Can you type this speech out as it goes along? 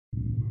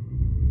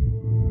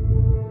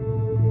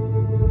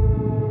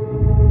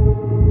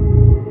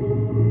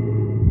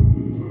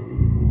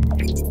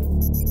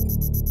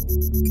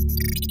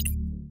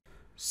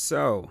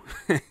So,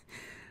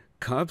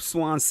 Cub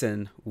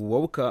Swanson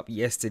woke up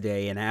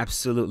yesterday and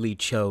absolutely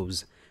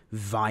chose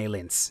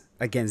violence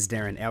against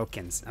Darren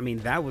Elkins. I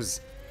mean, that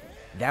was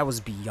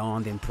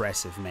beyond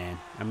impressive, man.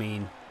 I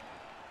mean,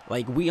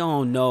 like, we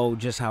all know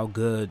just how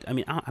good. I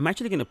mean, I'm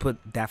actually gonna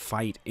put that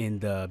fight in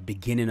the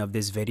beginning of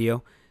this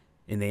video,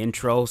 in the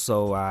intro,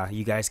 so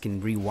you guys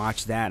can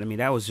rewatch that. I mean,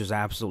 that was just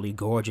absolutely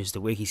gorgeous.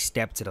 The way he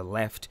stepped to the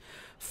left,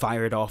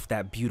 fired off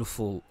that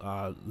beautiful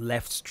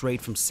left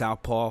straight from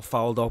southpaw,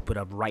 followed up with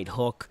a right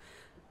hook,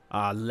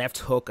 left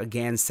hook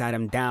again, sat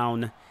him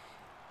down,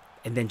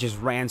 and then just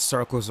ran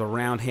circles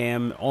around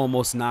him,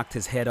 almost knocked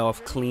his head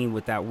off clean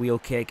with that wheel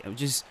kick.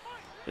 Just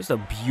a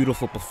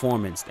beautiful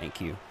performance.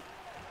 Thank you.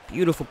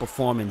 Beautiful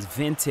performance.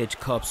 Vintage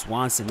Cub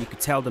Swanson. You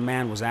could tell the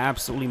man was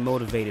absolutely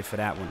motivated for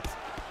that one.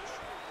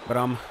 But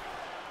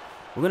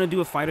we're gonna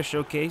do a fighter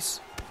showcase.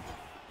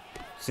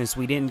 Since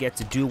we didn't get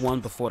to do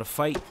one before the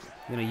fight,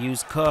 we're gonna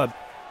use Cub.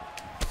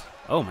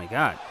 Oh my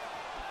God.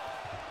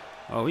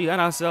 Oh, we got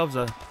ourselves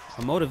a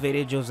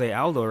motivated Jose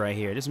Aldo right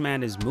here. This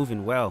man is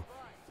moving well.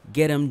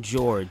 Get him,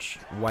 George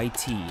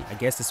YT. I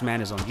guess this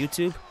man is on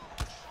YouTube.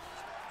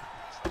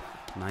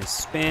 Nice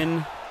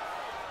spin.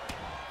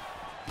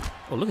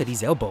 Oh, look at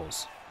these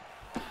elbows.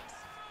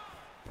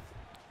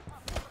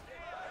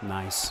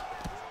 Nice.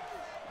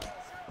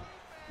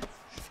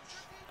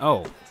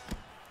 Oh.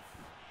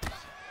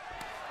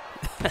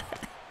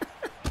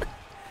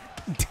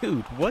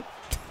 Dude, what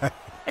the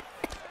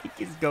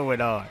heck is going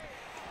on?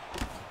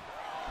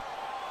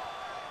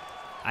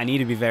 I need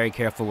to be very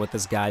careful with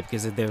this guy,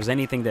 because if there's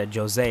anything that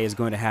Jose is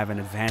going to have an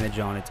advantage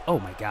on, it's... Oh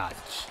my God.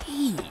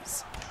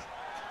 Jeez.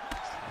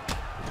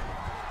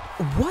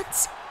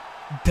 What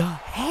the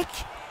heck?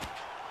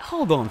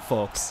 Hold on,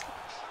 folks.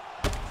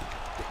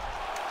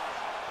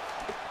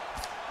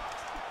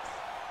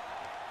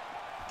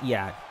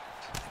 Yeah.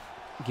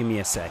 Give me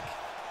a sec.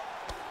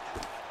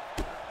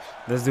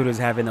 This dude is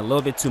having a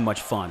little bit too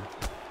much fun.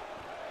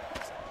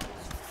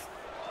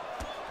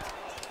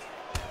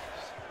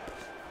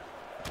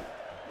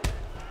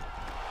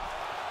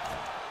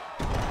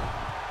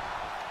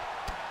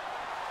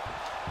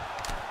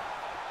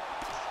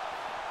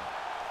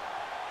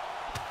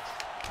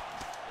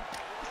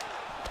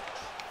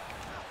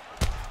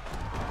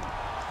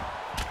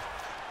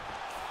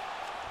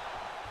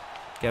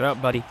 Get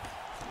up, buddy.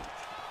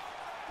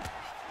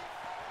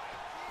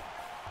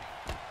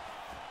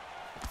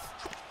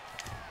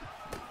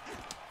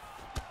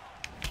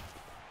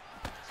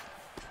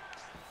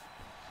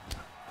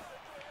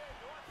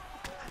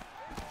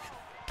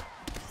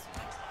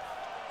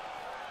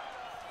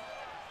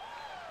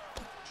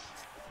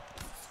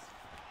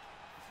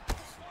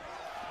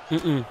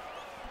 Mm-mm.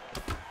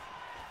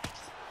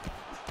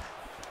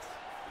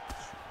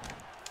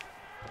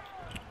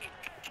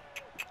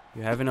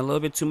 You're having a little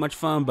bit too much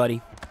fun,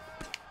 buddy.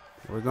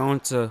 We're going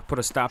to put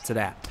a stop to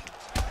that.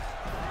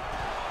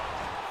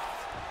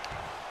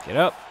 Get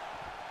up.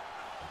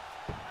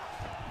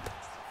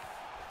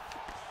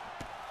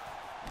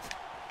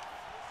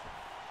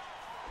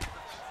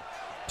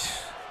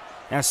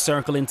 That's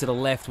circling to the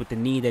left with the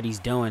knee that he's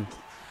doing.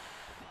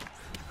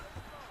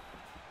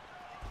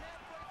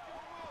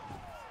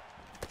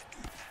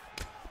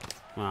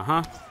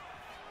 Uh-huh.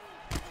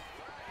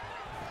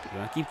 You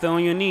gotta keep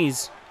throwing your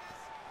knees.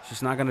 It's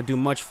just not gonna do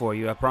much for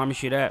you, I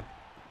promise you that.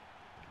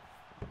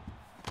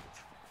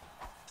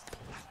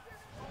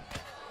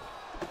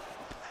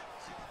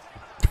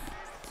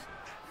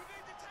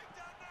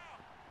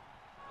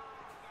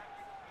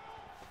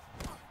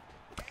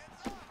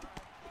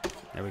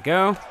 There we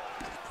go.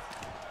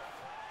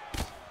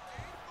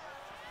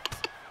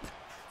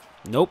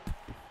 Nope.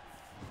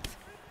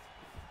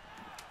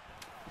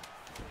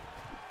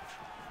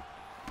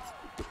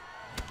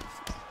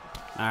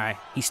 Alright,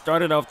 he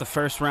started off the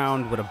first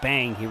round with a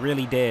bang. He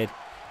really did.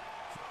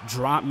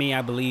 Dropped me,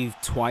 I believe,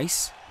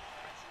 twice.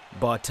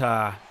 But,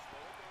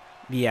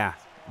 yeah,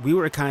 we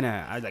were kind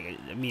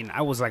of,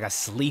 I was like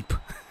asleep.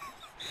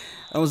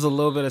 I was a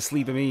little bit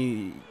asleep. I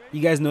mean,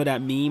 you guys know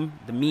that meme?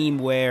 The meme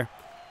where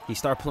you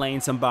start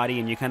playing somebody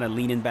and you're kind of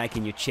leaning back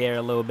in your chair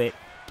a little bit.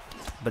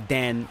 But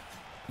then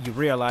you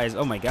realize,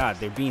 oh my God,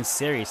 they're being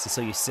serious. And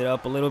so you sit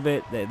up a little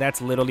bit. That's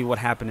literally what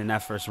happened in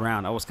that first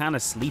round. I was kind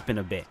of sleeping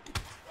a bit.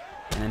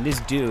 And then this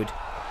dude,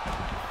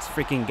 this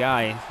freaking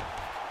guy,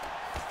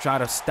 tried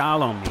to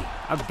style on me.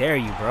 How dare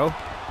you, bro?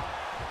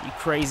 You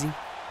crazy?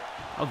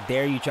 How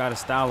dare you try to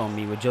style on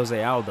me with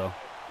Jose Aldo?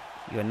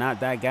 You're not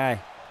that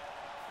guy.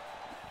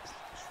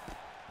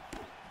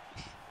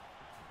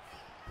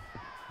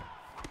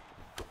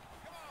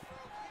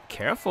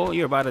 Careful,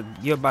 you're about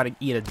to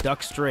eat a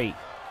duck straight.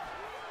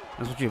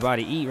 That's what you're about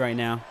to eat right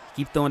now.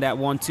 Keep throwing that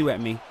 1-2 at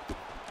me.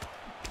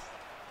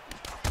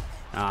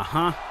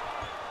 Uh-huh.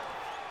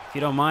 If you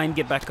don't mind,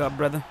 get back up,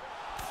 brother.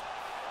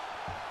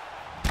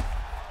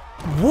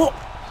 Whoa!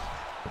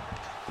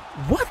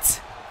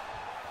 What?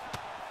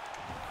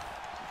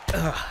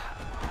 Ugh.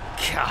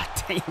 God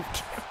damn,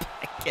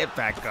 get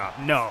back up.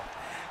 No.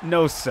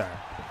 No, sir.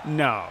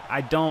 No,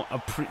 I don't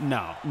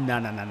no.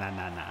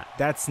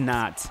 That's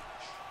not.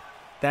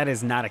 That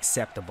is not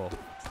acceptable.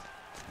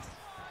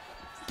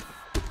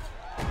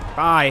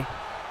 Bye.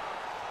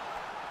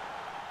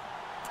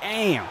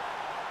 Damn.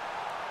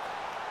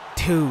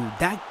 Dude,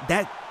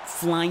 that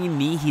flying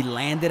knee he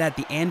landed at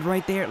the end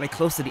right there, like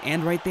close to the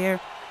end right there,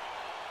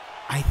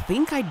 I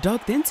think I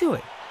ducked into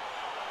it.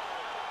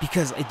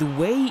 Because the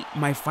way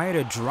my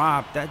fighter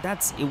dropped,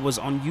 it was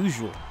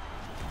unusual.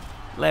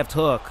 Left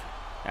hook.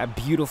 That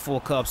beautiful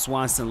Cub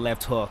Swanson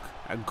left hook.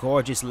 A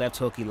gorgeous left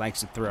hook he likes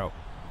to throw.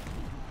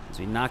 So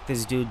we knocked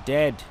this dude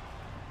dead.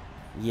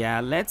 Yeah,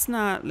 let's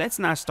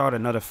not start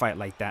another fight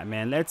like that,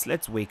 man.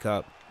 Let's wake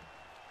up.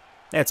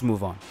 Let's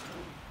move on.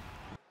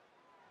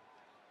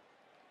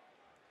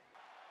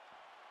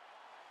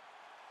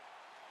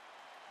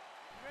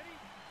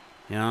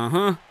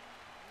 Uh-huh.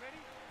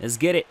 Let's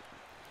get it.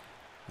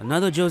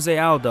 Another Jose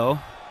Aldo.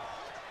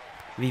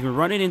 We've been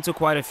running into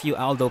quite a few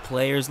Aldo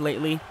players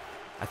lately.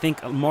 I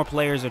think more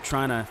players are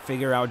trying to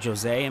figure out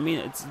Jose. I mean,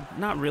 it's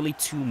not really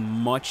too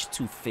much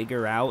to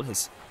figure out.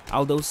 His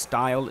Aldo's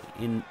style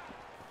in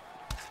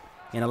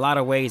a lot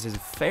of ways is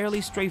fairly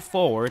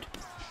straightforward.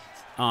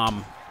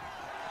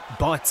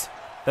 But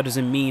that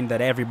doesn't mean that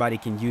everybody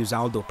can use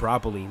Aldo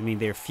properly. I mean,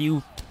 there are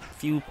few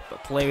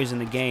players in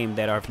the game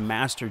that have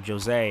mastered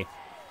Jose.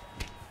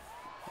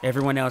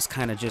 Everyone else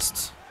kind of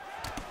just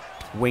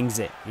wings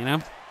it, you know?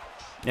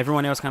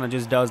 Everyone else kind of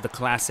just does the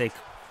classic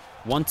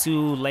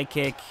 1-2 leg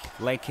kick,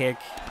 leg kick.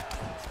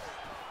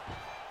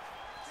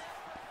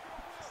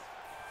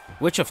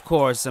 Which, of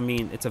course, I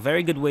mean, it's a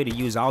very good way to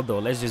use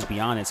Aldo, let's just be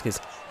honest, because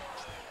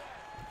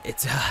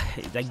it's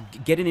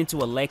like getting into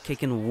a leg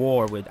kicking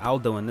war with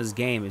Aldo in this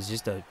game is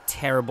just a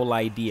terrible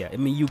idea. I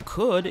mean, you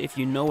could if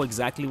you know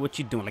exactly what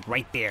you're doing, like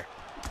right there.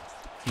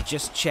 If you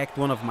just checked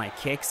one of my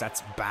kicks,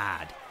 that's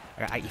bad.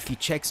 If he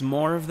checks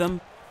more of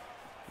them,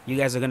 you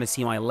guys are going to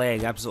see my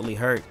leg absolutely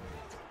hurt.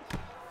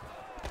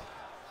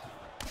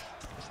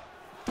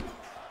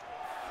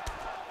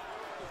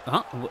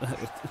 Huh?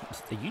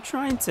 Are you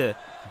trying to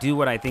do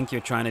what I think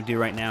you're trying to do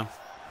right now?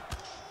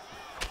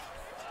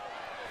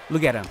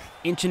 Look at him,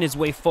 inching his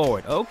way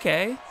forward.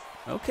 Okay.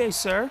 Okay,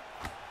 sir.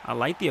 I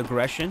like the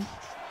aggression.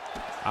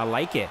 I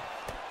like it.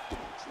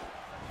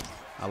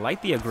 I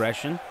like the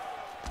aggression.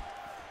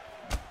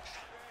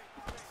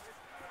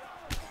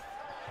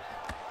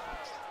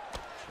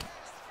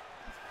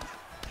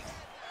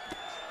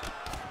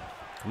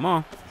 Come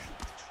on.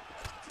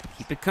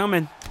 Keep it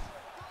coming.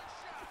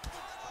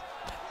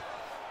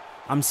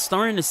 I'm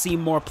starting to see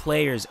more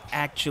players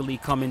actually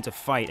come into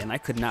fight, and I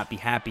could not be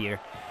happier.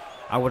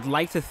 I would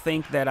like to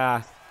think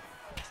that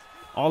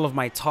all of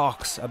my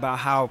talks about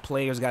how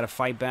players got to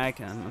fight back,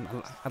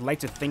 I'd like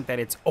to think that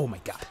it's, oh my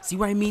God, see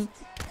what I mean?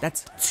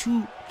 That's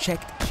 2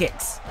 checked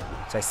kicks.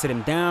 So I sit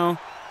him down,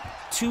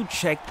 2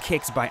 checked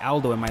kicks by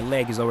Aldo, and my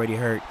leg is already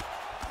hurt.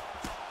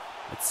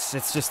 It's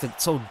just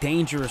so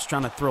dangerous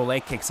trying to throw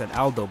leg kicks at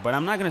Aldo, but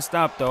I'm not going to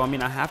stop, though. I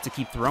mean, I have to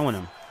keep throwing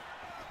them.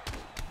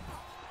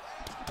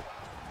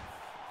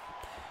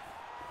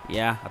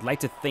 Yeah, I'd like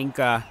to think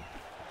the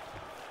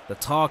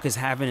talk is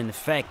having an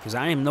effect, because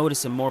I am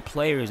noticing more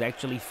players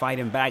actually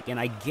fighting back, and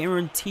I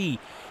guarantee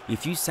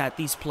if you sat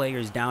these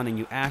players down and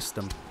you asked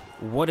them,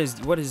 what's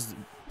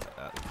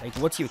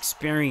your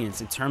experience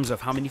in terms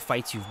of how many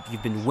fights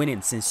you've been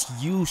winning since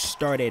you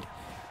started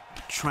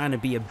trying to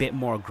be a bit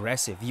more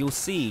aggressive, you'll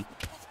see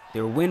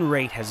their win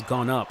rate has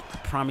gone up. I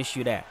promise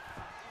you that.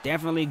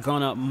 Definitely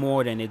gone up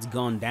more than it's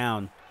gone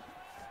down.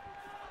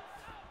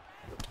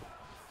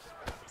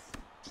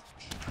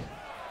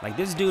 Like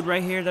this dude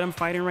right here that I'm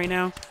fighting right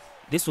now,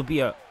 this would be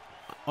a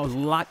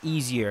lot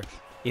easier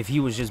if he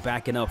was just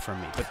backing up from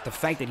me. But the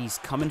fact that he's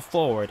coming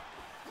forward,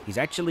 he's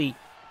actually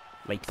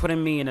like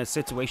putting me in a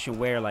situation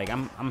where like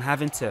I'm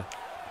having to,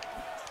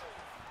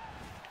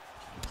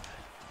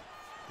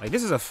 like,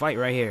 this is a fight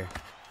right here.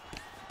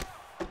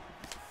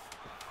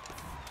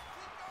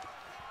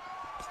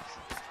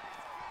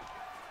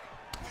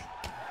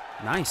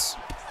 Nice.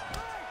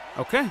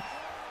 Okay.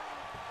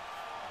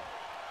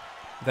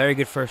 Very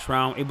good first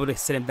round. Able to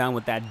sit him down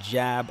with that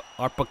jab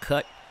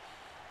uppercut.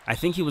 I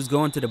think he was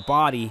going to the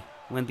body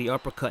when the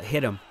uppercut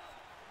hit him.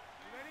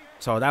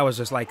 So that was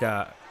just like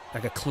a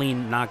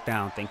clean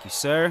knockdown. Thank you,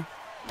 sir.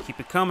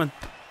 Keep it coming.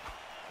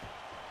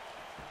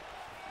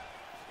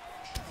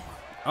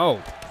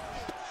 Oh.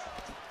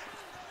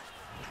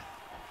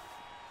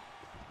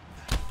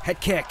 Head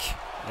kick.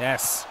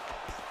 Yes.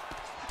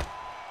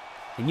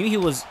 I knew he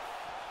was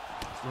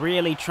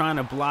really trying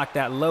to block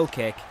that low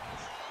kick.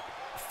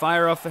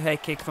 Fire off a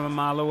head kick from a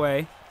mile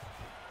away.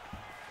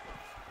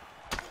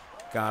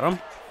 Got him.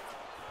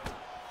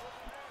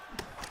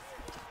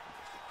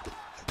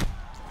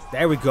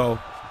 There we go.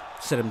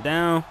 Sit him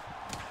down.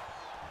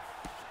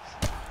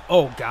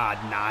 Oh, God.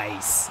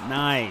 Nice.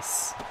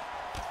 Nice.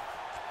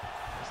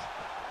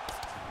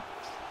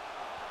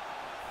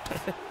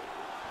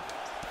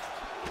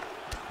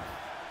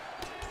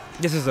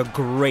 This is a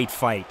great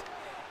fight.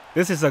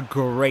 This is a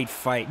great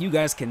fight. You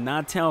guys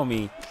cannot tell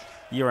me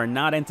you are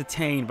not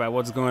entertained by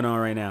what's going on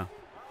right now.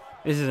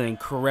 This is an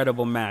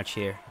incredible match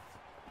here.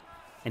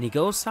 And he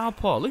goes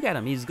southpaw. Look at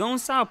him. He's going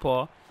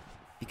southpaw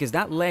because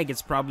that leg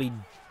is probably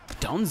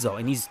donezo.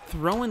 And he's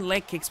throwing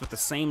leg kicks with the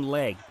same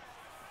leg.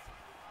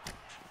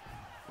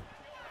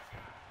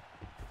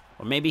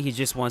 Or maybe he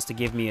just wants to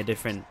give me a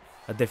different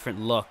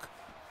look.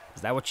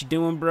 Is that what you're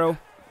doing, bro?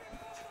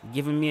 You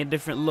giving me a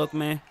different look,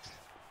 man?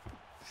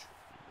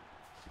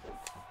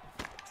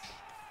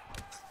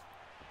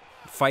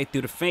 Fight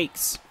through the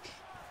fakes.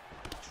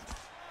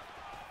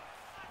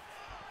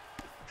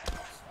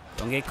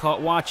 Don't get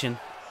caught watching.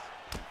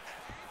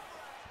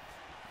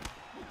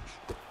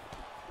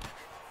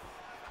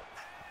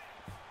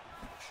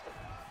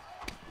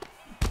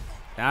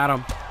 Got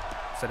him.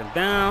 Set him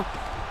down.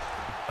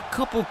 A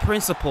couple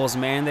principles,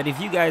 man, that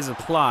if you guys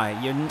apply,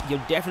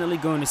 you're definitely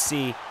going to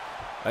see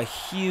a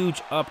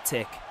huge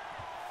uptick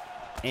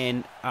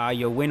in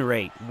your win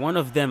rate. One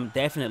of them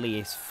definitely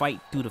is fight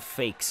through the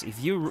fakes.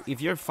 If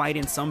you're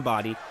fighting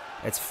somebody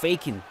that's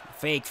faking,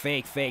 fake,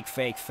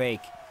 fakeity,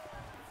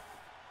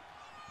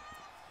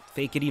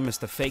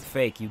 Mr.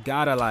 Fake, you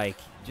gotta like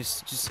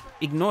just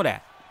ignore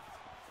that.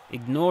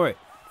 Ignore it.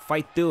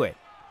 Fight through it.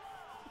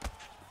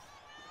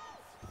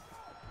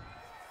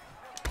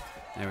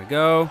 There we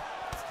go.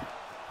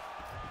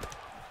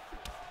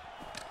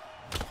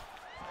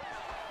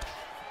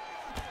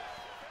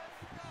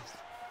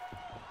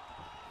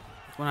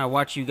 When I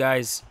watch you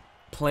guys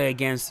play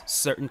against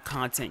certain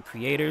content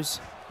creators,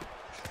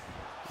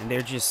 and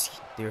they're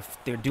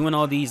doing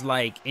all these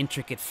like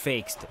intricate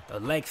fakes, the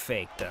leg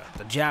fake, the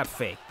jab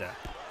fake, the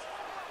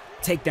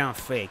takedown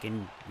fake,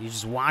 and you're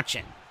just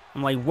watching.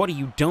 I'm like, what are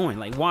you doing?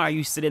 Like, why are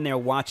you sitting there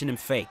watching him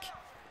fake?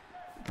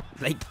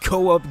 Like,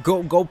 go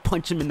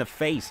punch him in the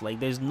face. Like,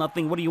 there's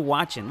nothing. What are you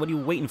watching? What are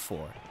you waiting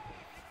for?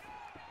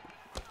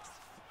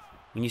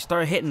 When you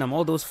start hitting them,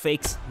 all those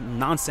fakes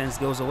nonsense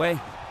goes away.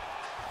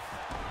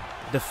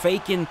 The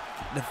faking,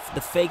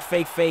 the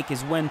fake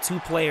is when two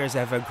players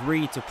have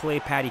agreed to play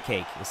patty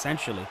cake,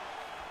 essentially,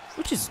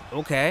 which is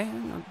okay.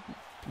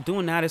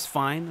 Doing that is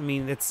fine. I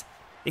mean,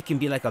 it can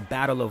be like a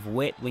battle of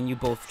wit when you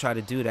both try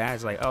to do that.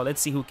 It's like, oh, let's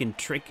see who can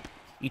trick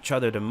each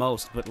other the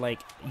most. But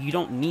like, you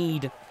don't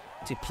need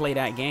to play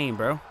that game,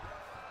 bro.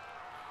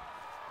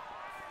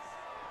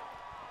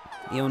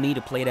 You don't need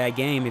to play that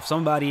game. If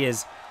somebody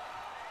is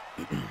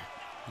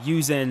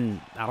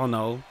using, I don't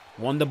know,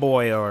 Wonder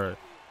Boy or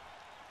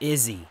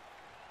Izzy,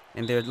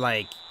 and they're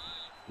like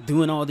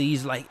doing all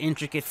these like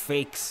intricate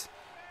fakes,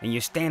 and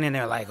you're standing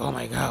there like, oh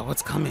my God,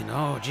 what's coming?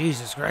 Oh,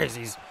 Jesus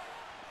Christ,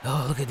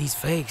 oh, look at these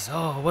fakes.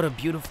 Oh, what a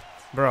beautiful,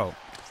 bro.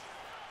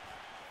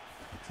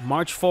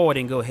 March forward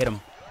and go hit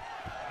them.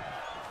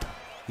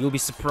 You'll be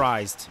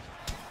surprised.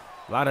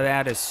 A lot of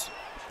that is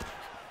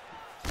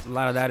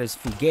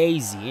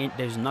fugazi.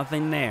 There's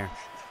nothing there.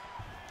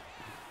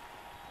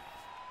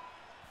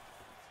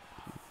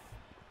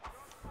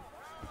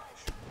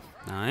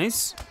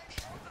 Nice.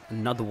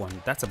 Another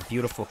one. That's a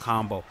beautiful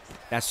combo.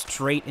 That's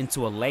straight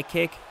into a leg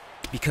kick.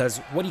 Because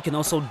what he can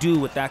also do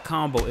with that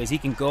combo is he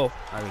can go.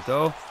 There we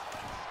go.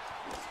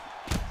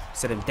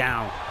 Set him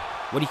down.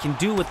 What he can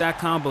do with that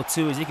combo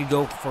too is he could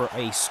go for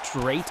a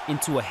straight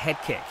into a head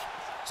kick.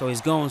 So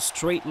he's going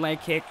straight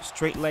leg kick,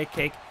 straight leg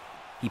kick.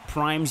 He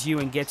primes you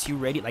and gets you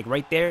ready. Like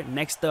right there,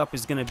 next up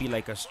is going to be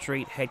like a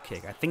straight head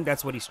kick. I think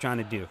that's what he's trying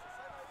to do.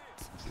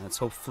 Let's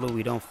hopefully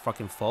we don't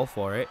fucking fall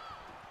for it.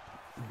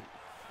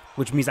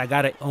 Which means I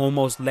got to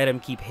almost let him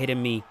keep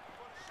hitting me.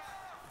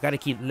 Got to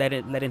keep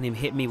letting him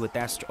hit me with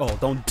that. Oh,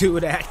 don't do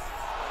that.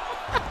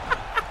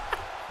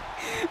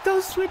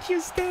 Don't switch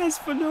your stance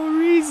for no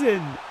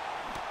reason.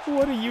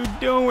 What are you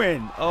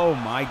doing? Oh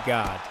my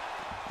God.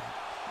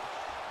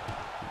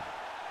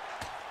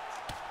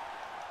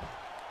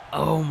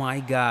 Oh my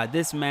God,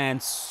 this man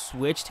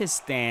switched his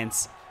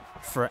stance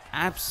for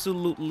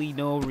absolutely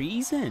no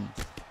reason.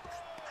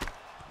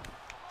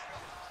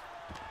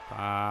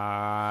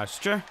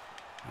 Posture.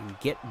 And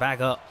get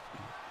back up.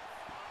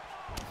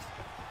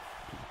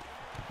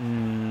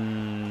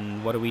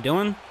 What are we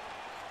doing?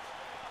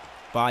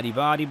 Body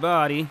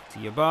to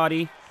your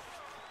body.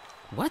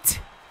 What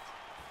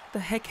the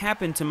heck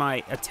happened to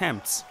my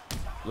attempts?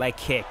 Leg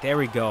kick, there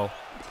we go.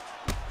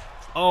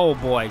 Oh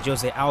boy,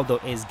 Jose Aldo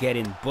is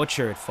getting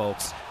butchered,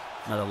 folks.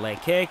 Another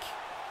leg kick.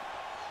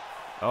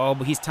 Oh,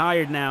 but he's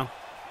tired now.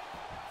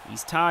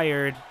 He's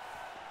tired.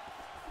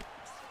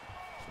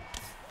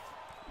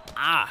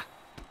 Ah.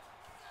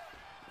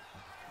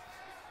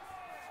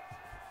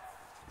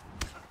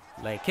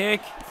 Leg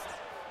kick.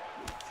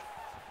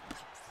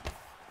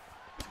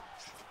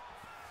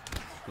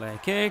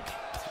 Leg kick.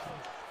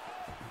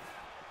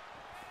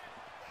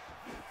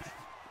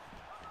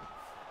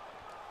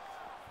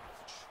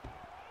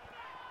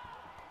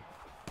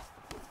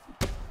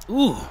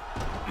 Ooh,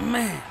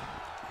 man.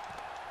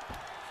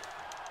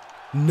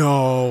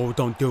 No,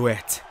 don't do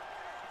it.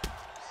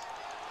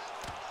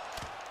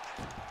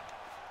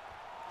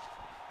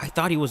 I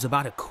thought he was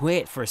about to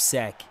quit for a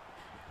sec.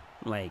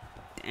 Like,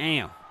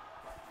 damn.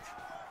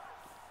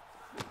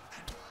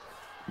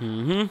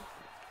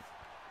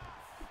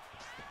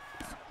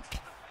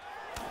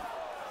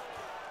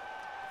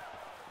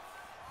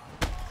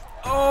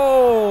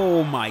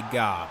 Oh my my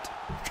God.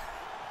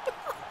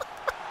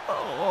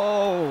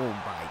 Oh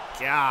my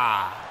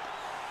God.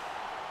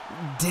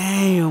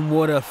 Damn,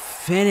 what a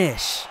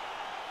finish.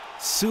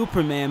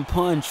 Superman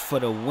punch for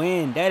the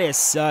win. That is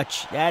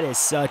such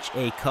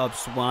a Cub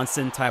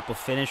Swanson type of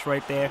finish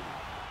right there.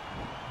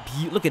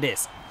 Look at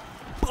this.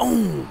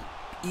 Boom.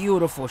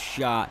 Beautiful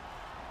shot.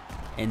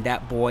 And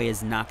that boy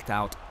is knocked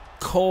out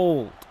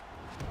cold.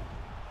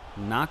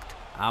 Knocked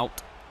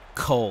out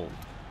cold.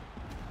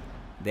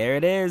 There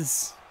it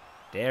is.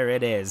 There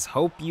it is.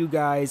 Hope you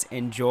guys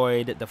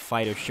enjoyed the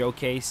Fighter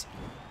Showcase.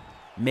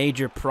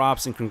 Major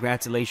props and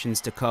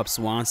congratulations to Cub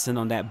Swanson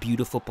on that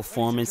beautiful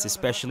performance,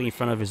 especially in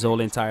front of his whole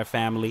entire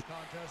family.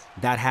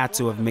 That had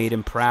to have made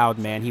him proud,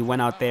 man. He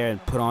went out there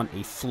and put on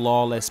a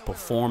flawless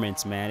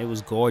performance, man. It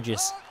was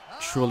gorgeous.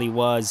 Truly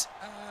was.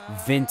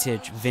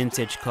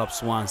 Vintage Cub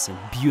Swanson.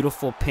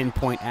 Beautiful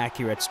pinpoint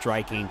accurate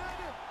striking.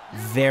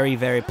 Very,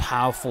 very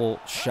powerful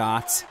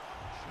shots.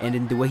 And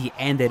then the way he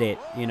ended it,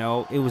 you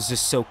know, it was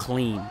just so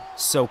clean.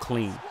 So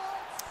clean.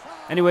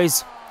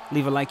 Anyways,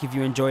 leave a like if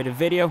you enjoyed the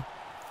video.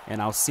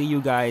 And I'll see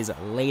you guys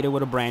later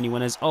with a brand new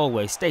one. As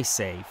always, stay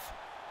safe.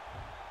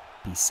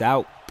 Peace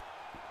out.